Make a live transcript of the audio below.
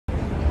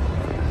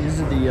These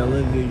are the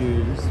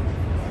elevators.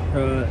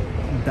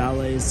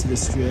 Ballets to the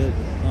Strip,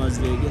 Las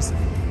Vegas.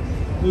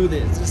 Look at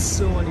this. This is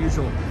so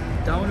unusual.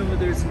 Down over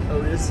there is an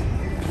Otis.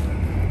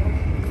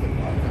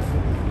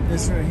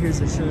 This right here is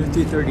a Schindler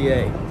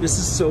 330A. This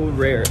is so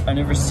rare. I've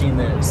never seen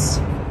this.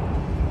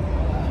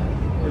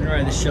 We're gonna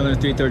ride the Schindler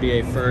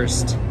 330A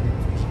first.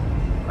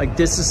 Like,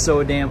 this is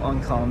so damn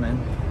uncommon.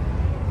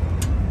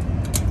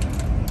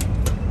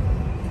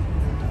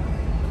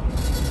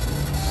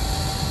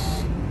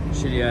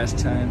 Shitty ass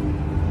time.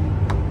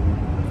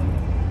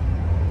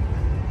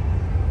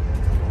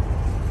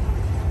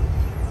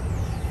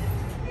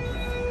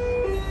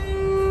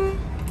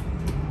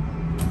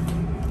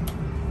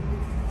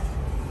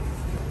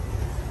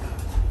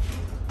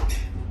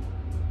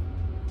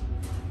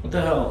 What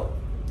the hell?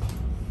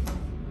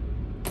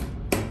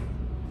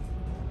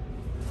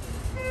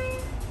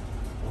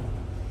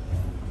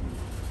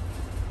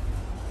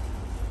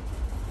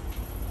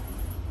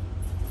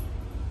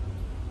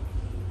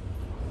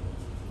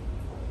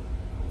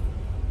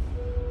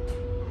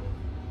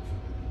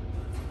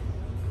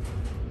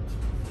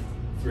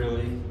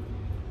 Really?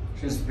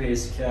 Just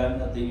base cab,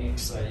 nothing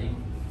exciting.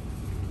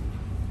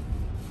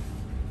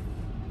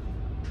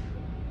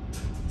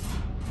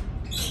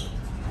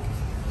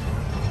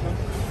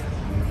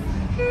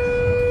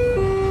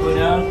 Go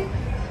down?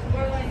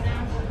 We're laying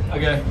down.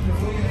 Okay.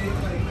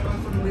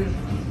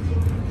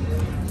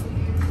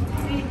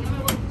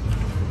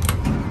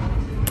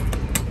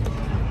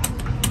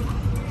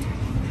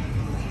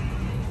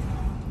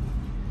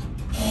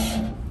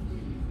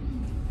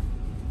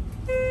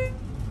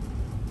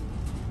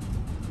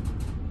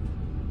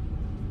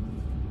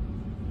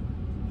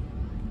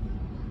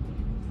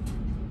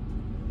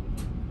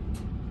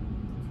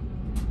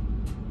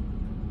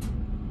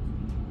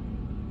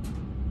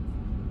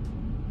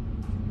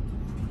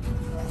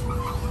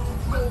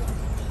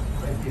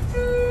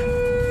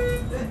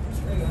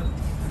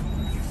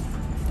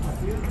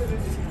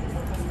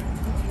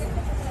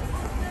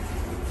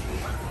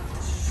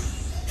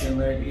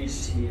 Schindler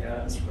HT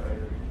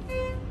aspirator.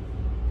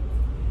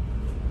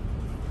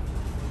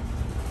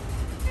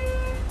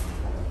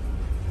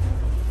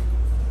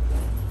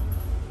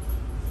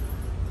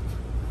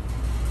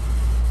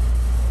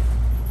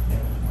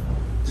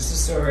 This is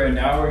so rare.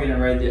 Now we're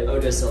gonna ride the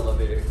Otis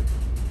elevator.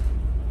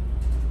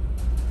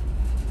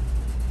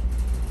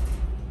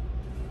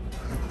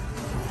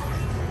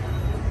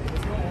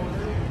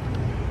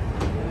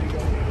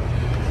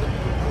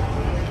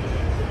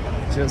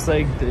 Just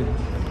like the,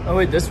 oh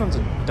wait, this one's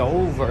a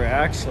Dover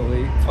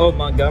actually. Oh,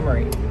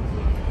 Montgomery.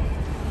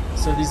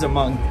 So these are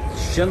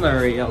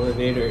MontSchindlery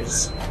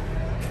elevators.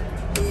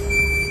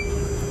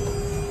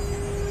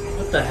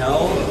 What the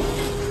hell?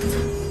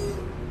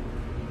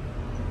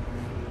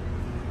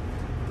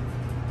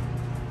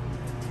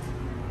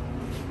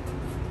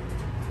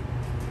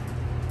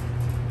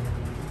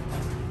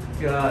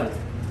 God,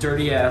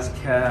 dirty ass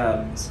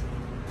cabs.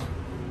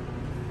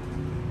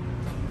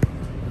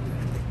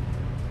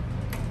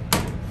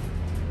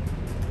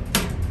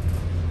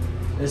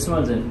 This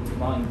one's in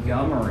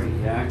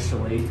Montgomery,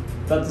 actually.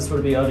 Thought this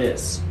would be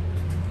Otis.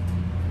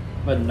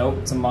 But nope,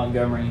 it's in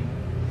Montgomery.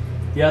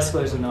 The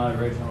escalators are not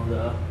original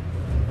though.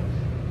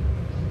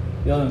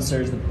 The other one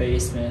serves the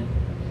basement.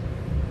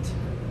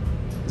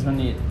 This one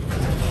neat.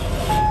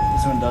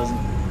 This one doesn't.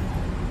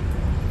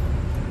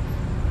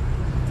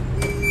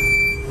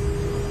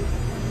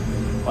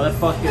 Why the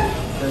fuck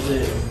does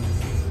it?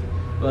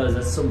 What is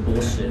that? So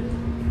bullshit.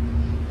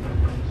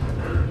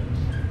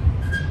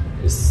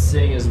 This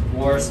thing is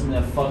worse than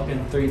the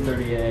fucking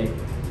 330A.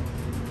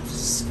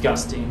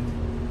 Disgusting.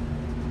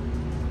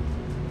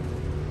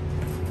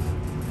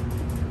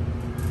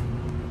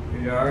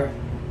 Here you are.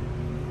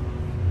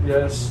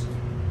 Yes.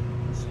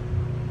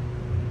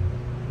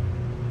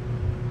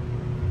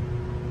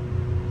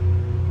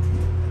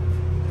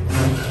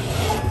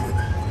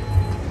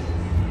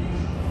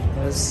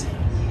 This.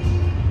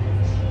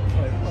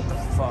 Wait, what the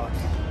fuck?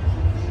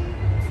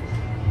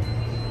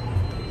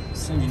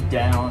 Send you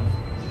down.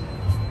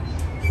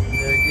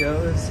 There it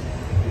goes.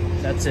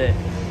 That's it.